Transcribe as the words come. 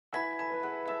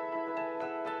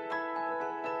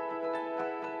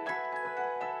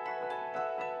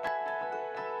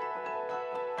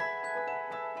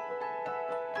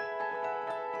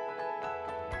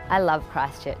I love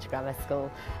Christchurch Grammar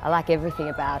School. I like everything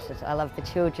about it. I love the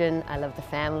children, I love the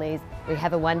families. We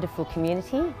have a wonderful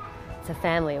community. It's a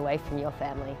family away from your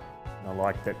family. I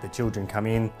like that the children come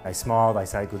in, they smile, they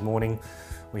say good morning.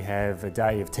 We have a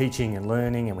day of teaching and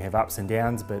learning and we have ups and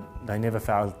downs, but they never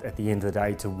fail at the end of the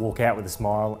day to walk out with a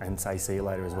smile and say see you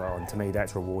later as well, and to me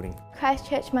that's rewarding.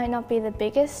 Christchurch might not be the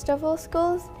biggest of all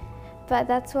schools, but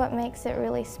that's what makes it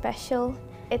really special.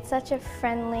 It's such a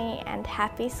friendly and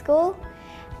happy school,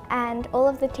 and all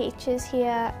of the teachers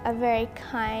here are very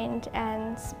kind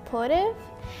and supportive,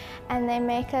 and they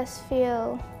make us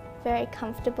feel very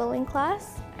comfortable in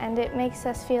class, and it makes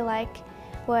us feel like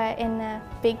we're in a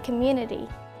big community.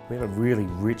 We have a really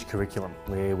rich curriculum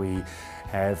where we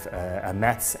have a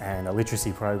maths and a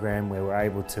literacy program where we're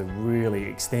able to really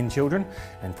extend children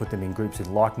and put them in groups with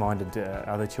like-minded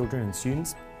other children and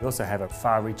students. We also have a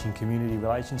far-reaching community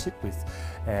relationship with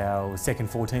our 2nd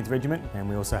 14th Regiment, and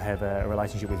we also have a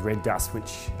relationship with Red Dust,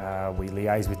 which we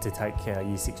liaise with to take our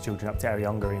Year 6 children up to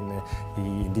Arianga in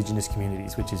the Indigenous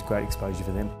communities, which is great exposure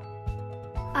for them.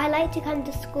 I like to come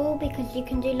to school because you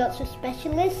can do lots of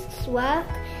specialists work,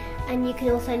 and you can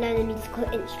also learn a musical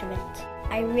instrument.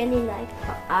 I really like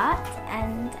art,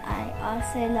 and I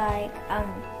also like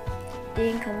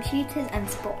doing computers and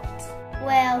sports.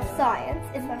 Well, science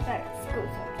is my favourite school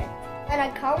subject, and I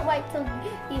can't wait till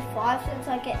Year 5 since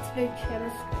I get to do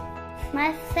chemistry.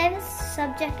 My favourite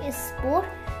subject is sport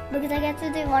because I get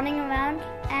to do running around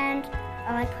and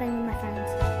I like playing with my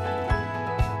friends.